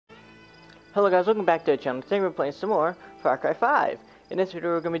Hello guys, welcome back to the channel. Today we're playing some more Far Cry 5. In this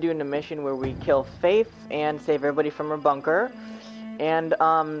video we're going to be doing a mission where we kill Faith and save everybody from her bunker. And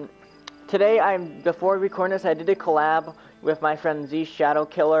today, before recording this, I did a collab with my friend Z Shadow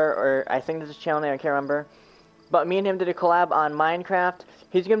Killer, or I think this is his channel name, I can't remember. But me and him did a collab on Minecraft.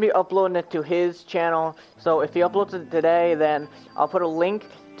 He's going to be uploading it to his channel, so if he uploads it today, then I'll put a link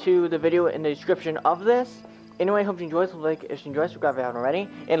to the video in the description of this. Anyway, hope you enjoyed. So like, if you enjoyed, subscribe if you haven't already,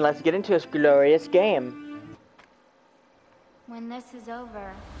 and let's get into this glorious game. When this is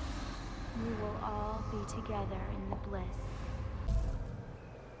over, we will all be together in the bliss.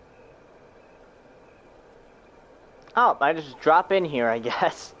 Oh, I just drop in here, I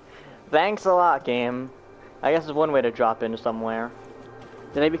guess. Thanks a lot, game. I guess there's one way to drop in somewhere.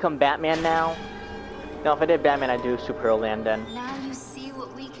 Did I become Batman now? No, if I did Batman, I'd do Superhero Land then. Now you see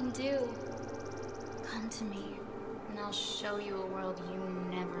what we can do. Come to me, and I'll show you a world you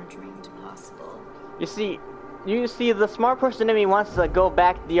never dreamed possible. You see, the smart person in me wants to go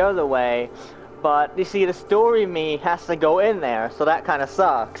back the other way, but you see, the story me has to go in there, so that kind of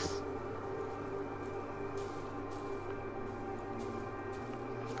sucks.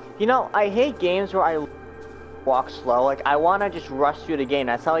 You know, I hate games where I walk slow. Like, I want to just rush through the game.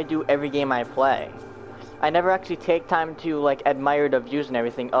 That's how I do every game I play. I never actually take time to, like, admire the views and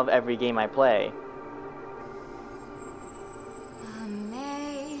everything of every game I play.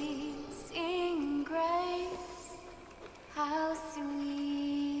 Amazing grace, how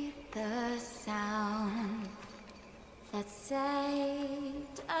sweet the sound that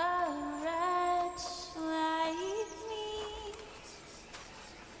saved a wretch like me.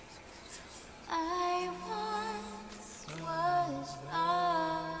 I once was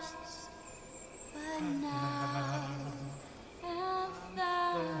lost, but now am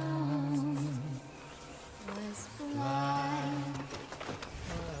found. Was blind.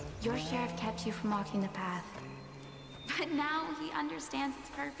 Your sheriff kept you from walking the path, but now he understands its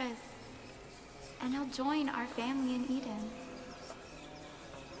purpose, and he'll join our family in Eden.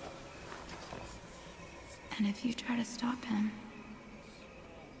 And if you try to stop him,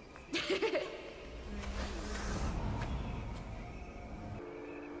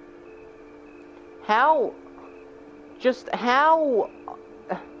 How?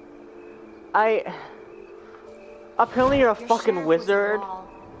 Apparently you're a fucking wizard.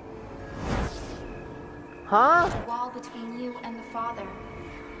 Huh? the wall between you and the Father.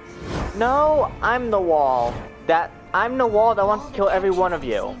 No, I'm the wall. I'm the wall that wants to kill every one of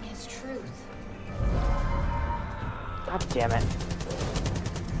you. His truth. God damn it.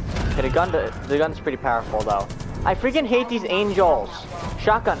 Okay, the gun's pretty powerful though. I freaking hate these angels.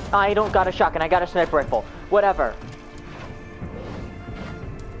 Shotgun. I don't got a shotgun. I got a sniper rifle. Whatever.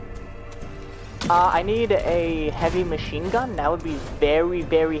 I need a heavy machine gun. That would be very,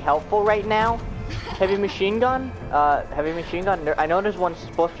 very helpful right now. Heavy machine gun? Heavy machine gun? I know there's one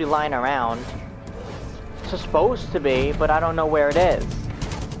supposed to be lying around. It's supposed to be, but I don't know where it is.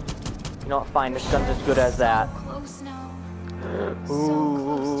 You know what? Fine. This gun's as good as that. Close now.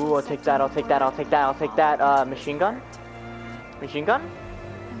 Ooh, I'll take that. I'll take that. I'll take that. I'll take that. Machine gun? Machine gun?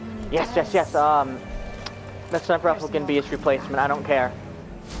 Yes, yes, yes. That sniper rifle can be its replacement. I don't care.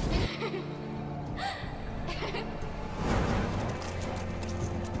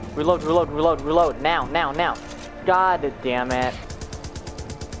 Reload, reload, reload, reload. Now, now, now. God damn it.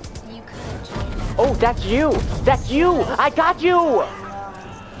 You could join. Oh, that's you! That's you! I got you! What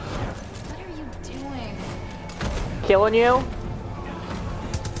are you doing? Killing you?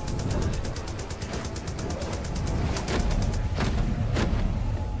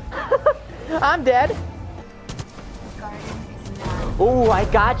 I'm dead. Garden is now. Ooh, I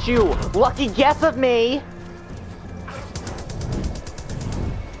got you. Lucky guess of me.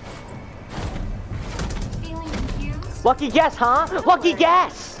 Feeling confused? Lucky guess, huh? Lucky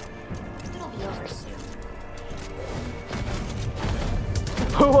guess. It'll be over soon.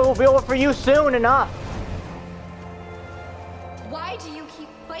 It will be over for you soon enough. Why do you keep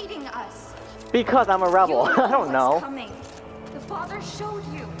fighting us? Because I'm a rebel. You know I don't what's know. coming. The Father showed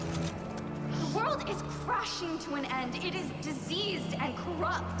you. The world is crashing to an end. It is diseased and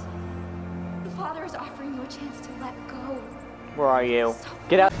corrupt. The Father is offering you a chance to let go. Where are you?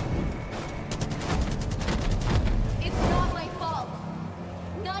 Get out. It's not my fault.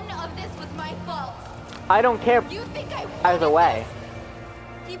 None of this was my fault. I don't care You think I wanted either way.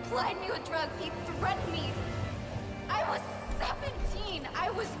 this? He plied me with drugs. He threatened me. I was 17. I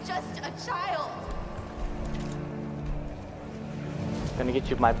was just a child. Gonna get you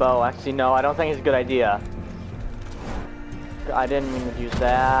with my bow. Actually, no, I don't think it's a good idea. I didn't mean to use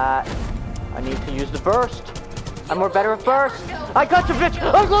that. I need to use the burst. I'm more better at first. I got you, bitch!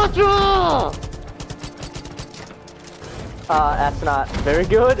 I got you! That's not very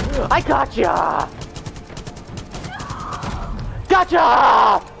good. I gotcha!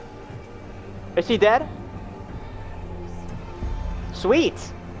 Gotcha! Is he dead?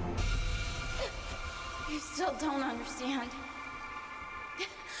 Sweet! You still don't understand.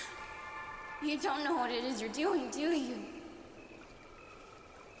 You don't know what it is you're doing, do you?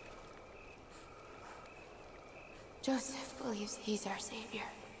 Joseph believes he's our savior.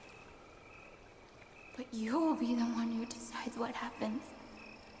 But you will be the one who decides what happens.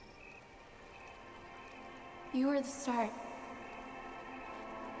 You are the start.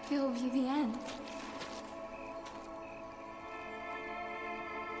 He'll be the end.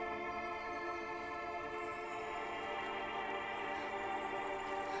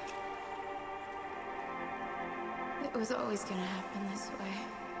 It was always gonna happen this way.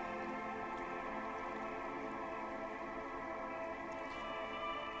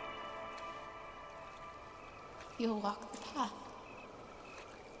 You'll walk the path.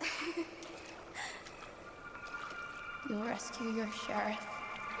 You'll rescue your sheriff.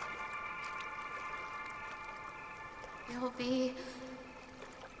 You'll be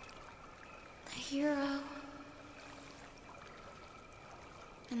the hero.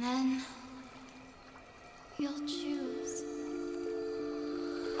 And then you'll choose.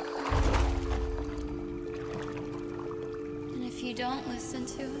 And if you don't listen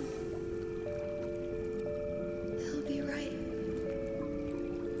to him, he'll be right.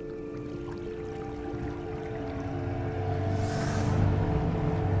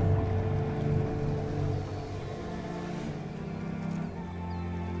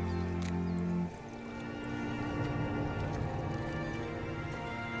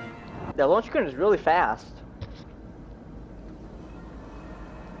 The launch screen is really fast.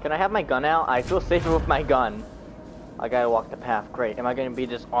 Can I have my gun out? I feel safer with my gun. I gotta walk the path. Great. Am I gonna be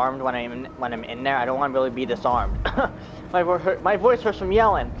disarmed when I'm in there? I don't want to really be disarmed. My voice hurts from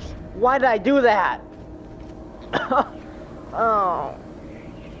yelling. Why did I do that? Oh,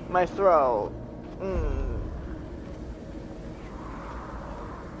 my throat.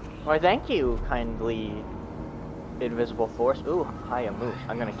 Why, thank you, kindly invisible force. Ooh, hi, Amu.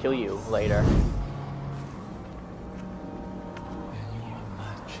 I'm gonna kill you later.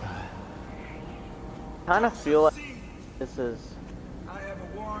 Kind of feel like this is. I have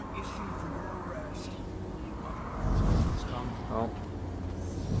a warrant issued for your arrest. Oh.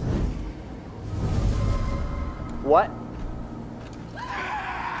 What?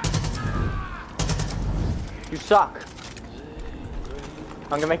 You suck. I'm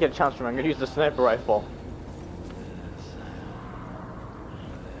gonna make it a challenge for me. I'm gonna use the sniper rifle.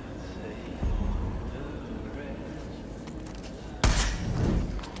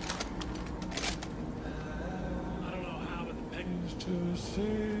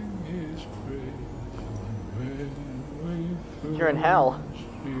 You're in hell.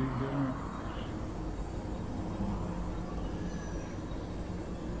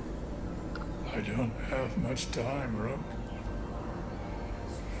 I don't have much time, Rook.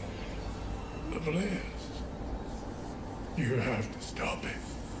 The blaze. You have to stop it.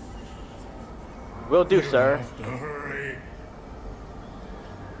 Will do, You sir. have to hurry.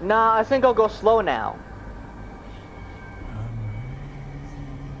 Nah, I think I'll go slow now.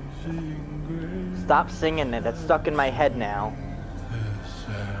 Stop singing it. It's stuck in my head now. The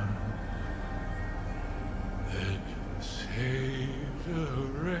sound that saved a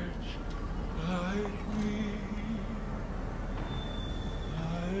wretch like me. I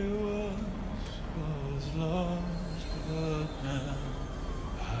was lost, but now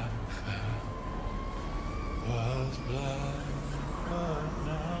I'm found. Was blind, but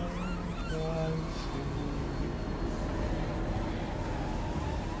now I see.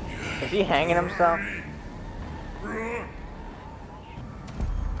 Is he hanging himself?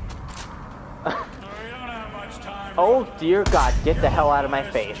 Oh dear God, get the hell out of my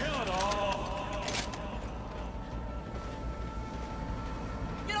face.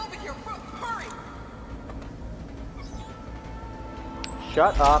 Get over here, hurry!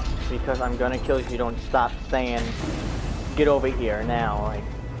 Shut up, because I'm gonna kill you if you don't stop saying, get over here now, like.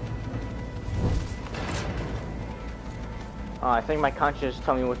 Oh, I think my conscience is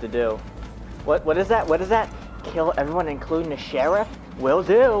telling me what to do. What is that? What is that? Kill everyone, including the sheriff? Will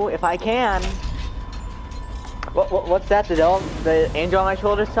do, if I can. What's that? The angel on my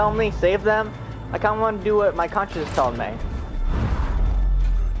shoulders telling me? Save them? I kinda want to do what my conscience is telling me.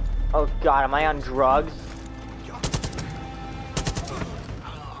 Oh God, am I on drugs?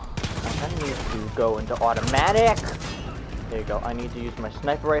 I need to go into automatic. There you go. I need to use my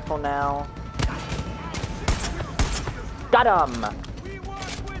sniper rifle now. Got him! We walk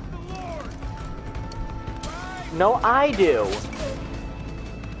with the Lord. Right? No, I do.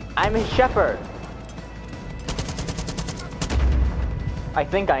 I'm his shepherd. I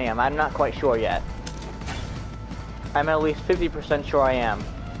think I am. I'm not quite sure yet. I'm at least 50% sure I am.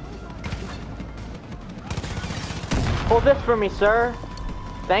 Hold this for me, sir.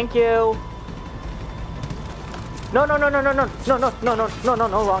 Thank you. No, no, no, no, no, no, no, no, no, no, no, no,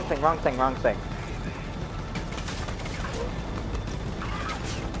 no, wrong thing, wrong thing, wrong thing.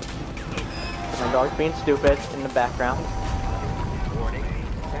 My dog's being stupid in the background. Warning,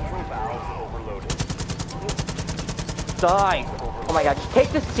 central valves overloaded. Die! Oh my god, just take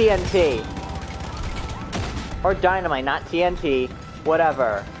this TNT. Or dynamite, not TNT.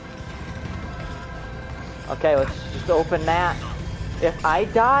 Whatever. Okay, let's just open that. If I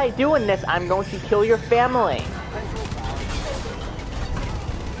die doing this, I'm going to kill your family.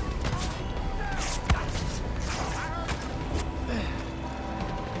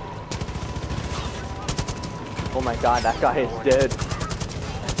 Oh my god, that guy is dead.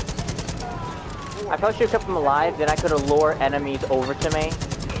 I probably should have kept him alive, then I could have lured enemies over to me.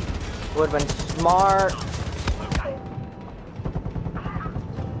 Would have been smart.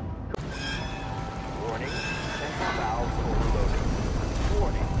 Warning, central valves overloaded.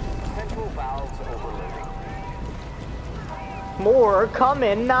 Warning, central valves overloading. More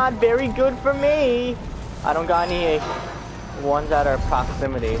coming, not very good for me. I don't got any ones that are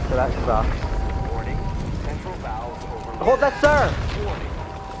proximity, so that sucks. Warning, central valves overloaded. Hold that, sir! Warning,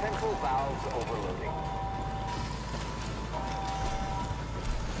 central valves overloading.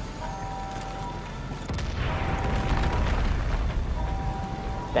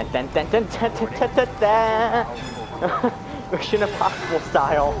 Dun dun dun dun dun dun dun dun dun. Mission Impossible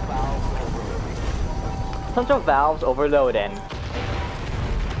style. Central valves overloading.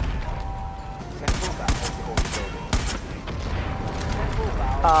 Central valves overloading.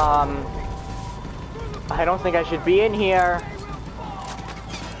 I don't think I should be in here.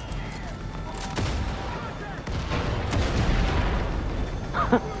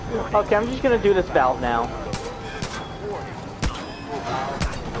 Okay, I'm just gonna do this valve now.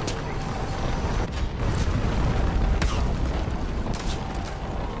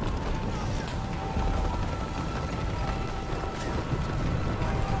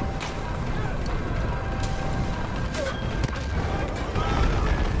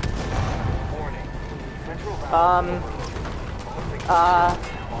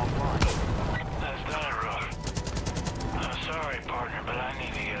 That's done it, Rook. I'm sorry, partner, but I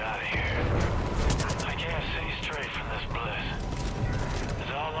need to get out of here. I can't see straight from this bliss.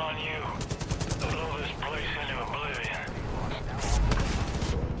 It's all on you. Blow this place into oblivion.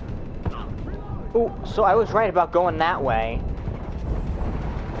 Ooh, so I was right about going that way.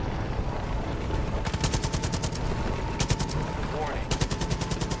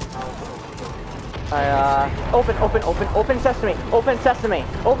 Open sesame, open sesame,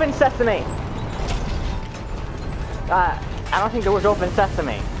 open sesame. I don't think there was open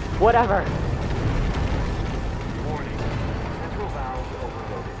sesame. Whatever. Warning, central valves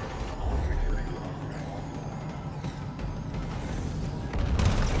overloaded.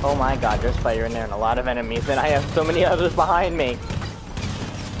 Oh my god, there's fire in there and a lot of enemies, and I have so many others behind me.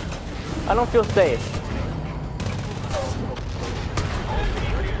 I don't feel safe.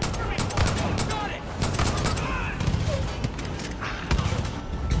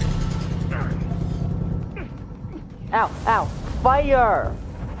 Ow, ow, fire!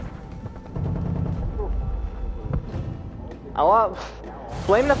 I want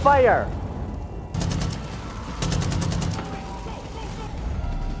flame the fire!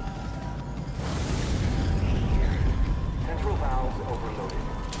 Central valves overloaded.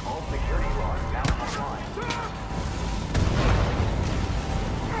 All security rods now online.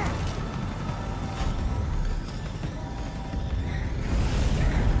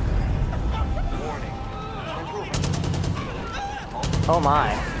 Warning. Oh my.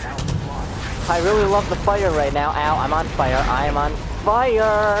 I really love the fire right now. Ow, I'm on fire. I am on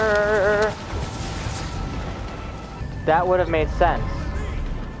fire! That would have made sense.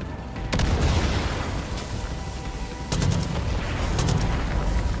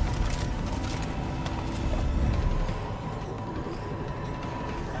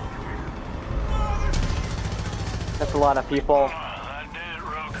 That's a lot of people. I did it,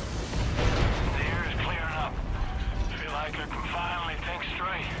 Rook. The air is clearing up. Feel like I can finally think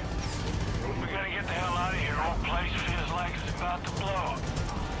straight. We gotta get the hell out of here. Whole place feels like it's about to blow.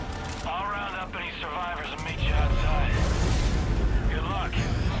 I'll round up any survivors and meet you outside. Good luck.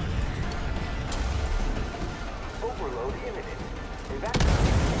 Overload imminent. Evacuate.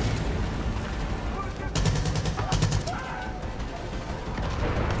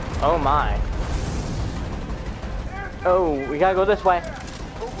 Oh my. Oh, we gotta go this way.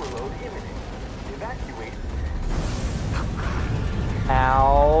 Overload imminent. Evacuate.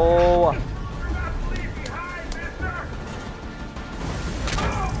 Ow.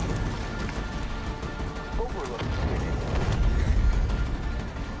 Overload imminent.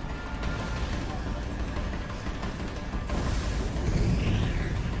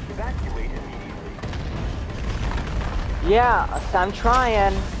 Evacuate immediately. Yeah, I'm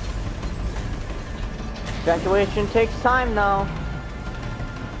trying. Evacuation takes time though.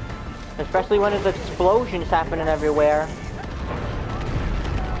 Especially when there's explosions happening everywhere.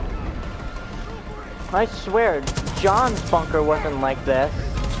 I swear, John's bunker wasn't like this.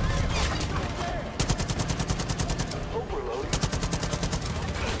 Overload.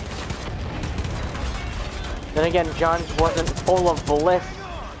 Then again, John's wasn't full of bliss,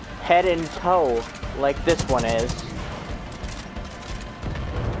 head and toe, like this one is.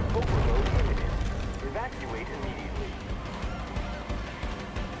 Overload imminent. Evacuate immediately.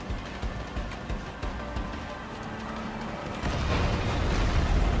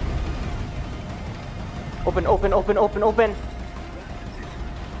 Open, open, open, open, open!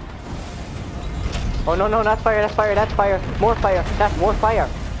 Oh no, no, not fire, that's fire, that's fire! More fire, that's more fire!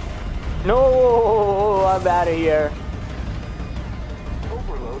 No, I'm out of here.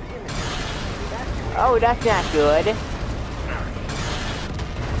 Overload imminent. Evacuate. Oh, that's not good.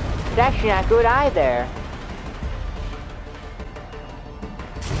 That's not good either.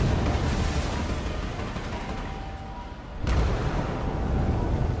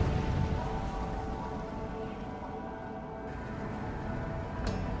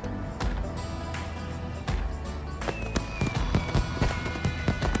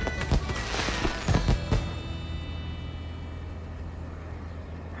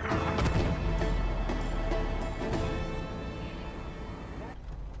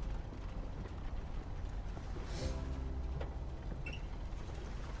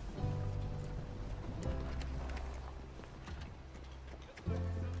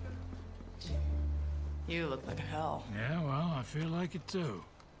 You look like hell. Yeah, well, I feel like it too.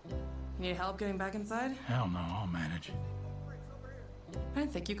 Need help getting back inside? Hell no, I'll manage. I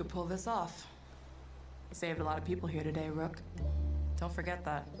didn't think you could pull this off. You saved a lot of people here today, Rook. Don't forget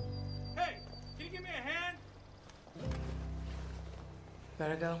that. Hey, can you give me a hand?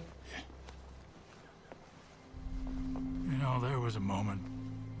 Better go. You know, there was a moment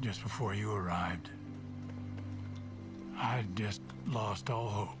just before you arrived. I just lost all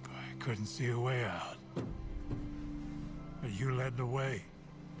hope. I couldn't see a way out. But you led the way.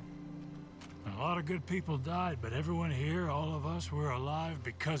 A lot of good people died, but everyone here, all of us, we're alive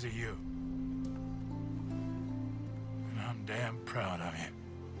because of you. And I'm damn proud of you.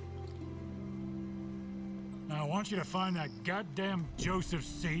 Now I want you to find that goddamn Joseph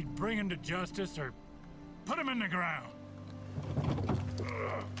Seed, bring him to justice, or put him in the ground.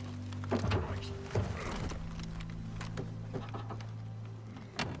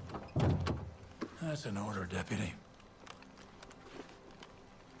 That's an order, Deputy.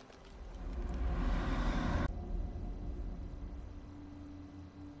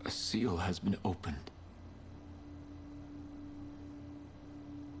 A seal has been opened.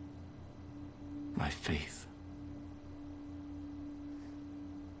 My faith.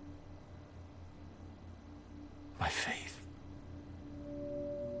 My faith.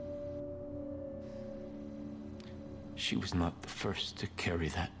 She was not the first to carry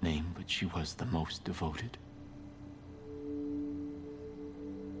that name, but she was the most devoted.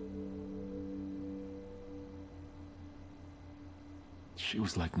 She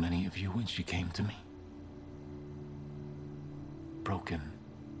was like many of you when she came to me. Broken.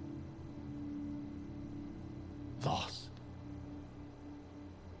 Lost.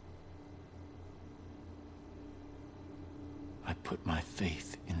 I put my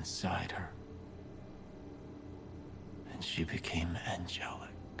faith inside her. And she became angelic.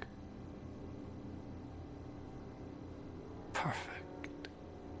 Perfect.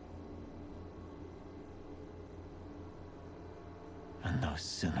 And those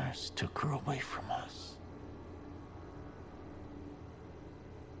sinners took her away from us.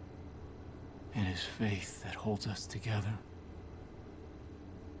 It is faith that holds us together.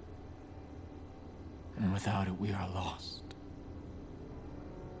 And without it, we are lost.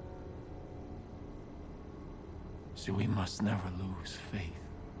 So we must never lose faith.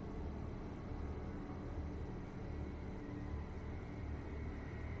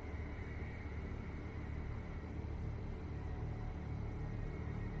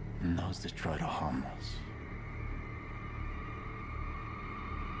 And those that try to harm us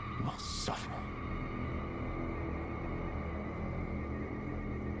will suffer.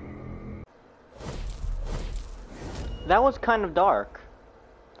 That was kind of dark.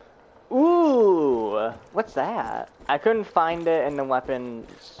 Ooh, what's that? I couldn't find it in the weapon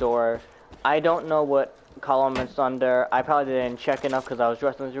store. I don't know what column it's under. I probably didn't check enough because I was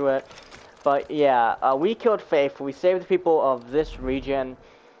wrestling through it. But yeah, we killed Faith. We saved the people of this region.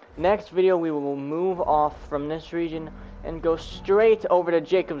 Next video, we will move off from this region and go straight over to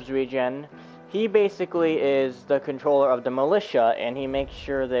Jacob's region. He basically is the controller of the militia, and he makes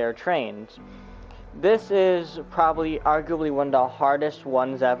sure they're trained. This is probably arguably one of the hardest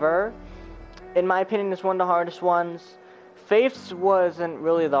ones ever. In my opinion, it's one of the hardest ones. Faith's wasn't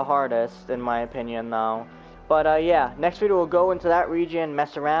really the hardest, in my opinion, though. But yeah, next video we'll go into that region,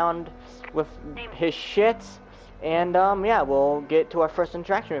 mess around with his shit, and yeah, we'll get to our first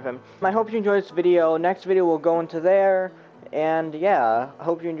interaction with him. I hope you enjoyed this video. Next video we'll go into there, and yeah, I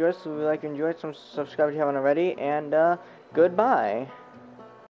hope you enjoyed. So if you enjoyed, subscribe if you haven't already, and goodbye.